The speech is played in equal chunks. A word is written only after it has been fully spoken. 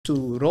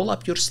to roll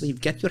up your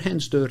sleeve, get your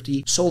hands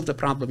dirty, solve the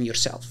problem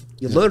yourself.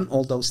 You learn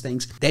all those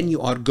things, then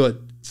you are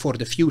good for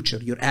the future.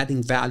 You're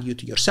adding value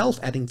to yourself,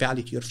 adding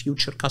value to your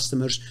future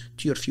customers,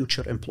 to your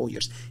future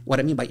employers. What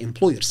I mean by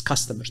employers,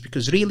 customers,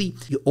 because really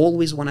you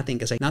always want to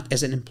think not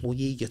as an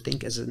employee, you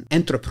think as an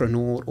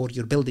entrepreneur, or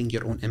you're building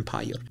your own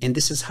empire. And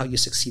this is how you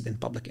succeed in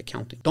public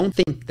accounting. Don't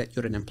think that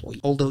you're an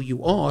employee, although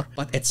you are,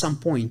 but at some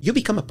point you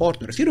become a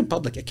partner. If you're in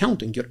public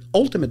accounting, your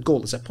ultimate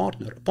goal is a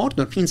partner. A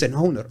partner means an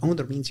owner.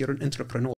 Owner means you're an entrepreneur.